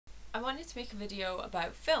I wanted to make a video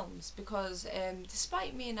about films because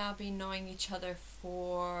despite me and Abby knowing each other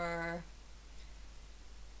for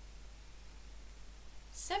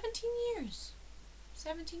 17 years.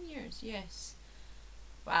 17 years, yes.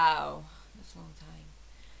 Wow, that's a long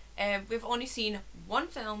time. We've only seen one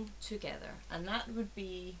film together, and that would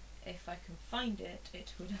be, if I can find it,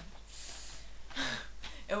 it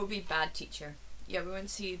would be Bad Teacher. Yeah, we went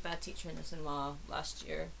to see Bad Teacher in the cinema last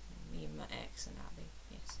year. Me and my ex and Abby.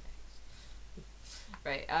 Yes, ex.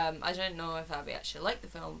 Right, I don't know if Abby actually liked the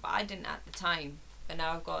film, but I didn't at the time. But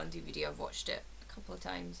now I've got it on DVD, I've watched it a couple of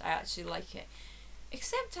times. I actually like it.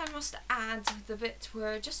 Except I must add the bit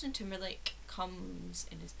where Justin Timberlake comes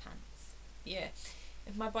in his pants. Yeah.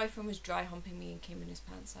 If my boyfriend was dry humping me and came in his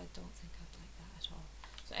pants, I don't think I'd like that at all.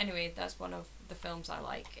 So anyway, that's one of the films I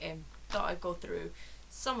like. Thought I'd go through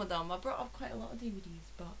some of them. I brought up quite a lot of DVDs,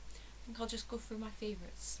 but I think I'll just go through my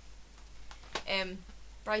favourites.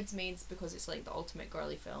 Bridesmaids, because it's like the ultimate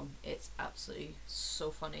girly film. It's absolutely so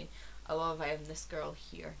funny. I love this girl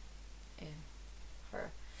here.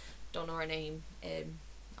 Her. Don't know her name.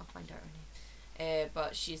 I'll find out her name.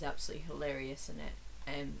 But she's absolutely hilarious in it.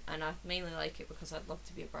 And I mainly like it because I'd love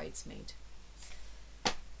to be a bridesmaid.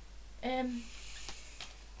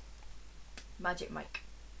 Magic Mike.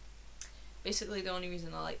 Basically, the only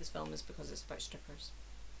reason I like this film is because it's about strippers.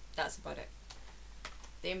 That's about it.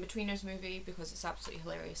 The Inbetweeners movie, because it's absolutely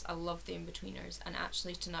hilarious. I love The Inbetweeners, and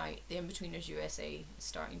actually tonight, The Inbetweeners USA is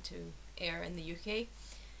starting to air in the UK.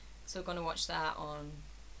 So gonna watch that on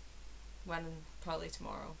probably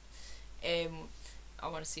tomorrow. I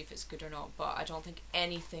want to see if it's good or not, but I don't think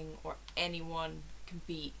anything or anyone can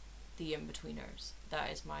beat The Inbetweeners.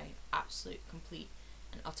 That is my absolute, complete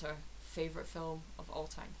and utter favourite film of all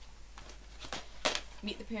time.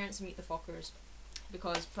 Meet the Parents, Meet the Fockers,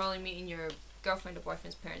 because probably meeting your girlfriend or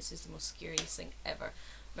boyfriend's parents is the most scariest thing ever. I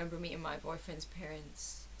remember meeting my boyfriend's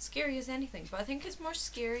parents, scary as anything, but I think it's more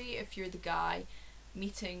scary if you're the guy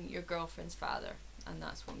meeting your girlfriend's father, and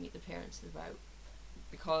that's what Meet the Parents is about,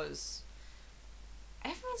 because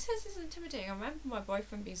everyone says it's intimidating. I remember my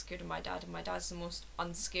boyfriend being scared of my dad, and my dad's the most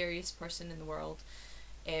unscariest person in the world,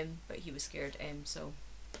 but he was scared, so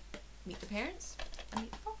Meet the Parents and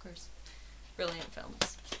Meet the Fockers. Brilliant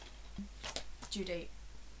films. Due Date.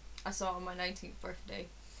 I saw it on my 19th birthday.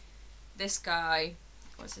 This guy,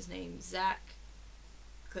 what's his name? Zach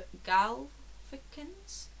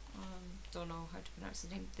Galifianakis? Don't know how to pronounce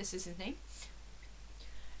his name. This is his name.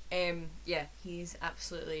 Yeah, he's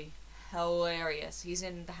absolutely hilarious. He's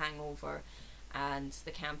in The Hangover and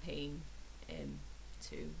The Campaign,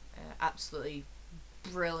 to absolutely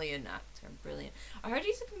brilliant actor. Brilliant. I heard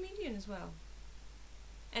he's a comedian as well.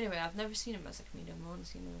 Anyway, I've never seen him as a comedian. I've only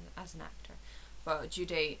seen him as an actor. But Due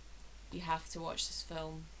Date, you have to watch this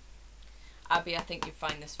film. Abby, I think you'd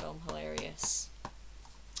find this film hilarious.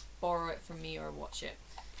 Borrow it from me or watch it.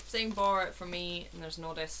 Saying borrow it from me, and there's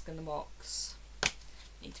no disc in the box.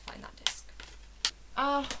 Need to find that disc.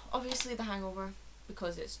 Obviously The Hangover,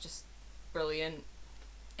 because it's just brilliant.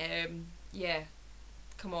 Yeah,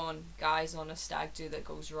 come on, guys on a stag do that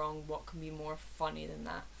goes wrong. What can be more funny than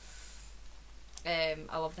that?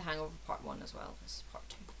 I love The Hangover Part 1 as well. This is Part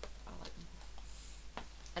 2. I like them both.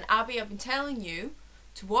 And Abby, I've been telling you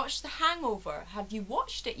to watch The Hangover. Have you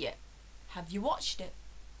watched it yet? Have you watched it?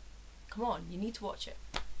 Come on, you need to watch it.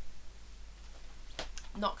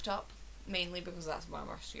 Knocked Up, mainly because that's why I'm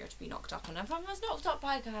more scared to be knocked up. And if I was knocked up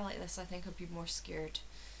by a guy like this, I think I'd be more scared.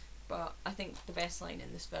 But I think the best line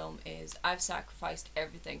in this film is, I've sacrificed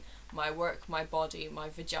everything. My work, my body, my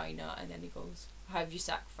vagina. And then he goes, have you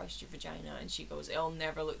sacrificed your vagina? And she goes, it'll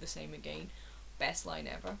never look the same again. Best line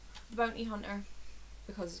ever. The Bounty Hunter,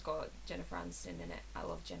 because it's got Jennifer Aniston in it. I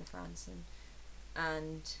love Jennifer Aniston.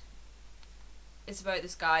 And it's about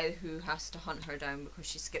this guy who has to hunt her down because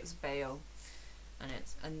she skips bail.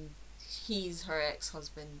 And he's her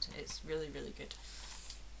ex-husband. It's really, really good.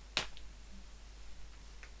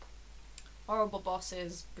 Horrible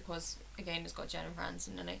Bosses, because again it's got Jennifer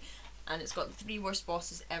Aniston in it, and it's got the 3 worst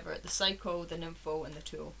bosses ever: the Psycho, the Nympho, and the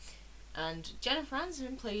Tool. And Jennifer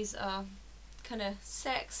Aniston plays a kind of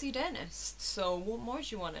sexy dentist, so what more do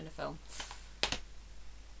you want in a film?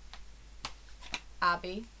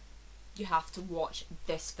 Abby, you have to watch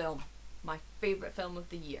this film. My favourite film of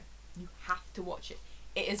the year. You have to watch it.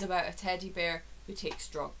 It is about a teddy bear who takes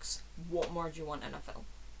drugs. What more do you want in a film?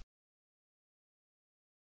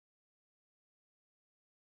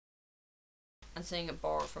 And saying it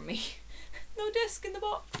borrow from me. No disc in the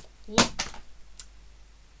box.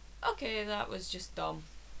 Okay, that was just dumb.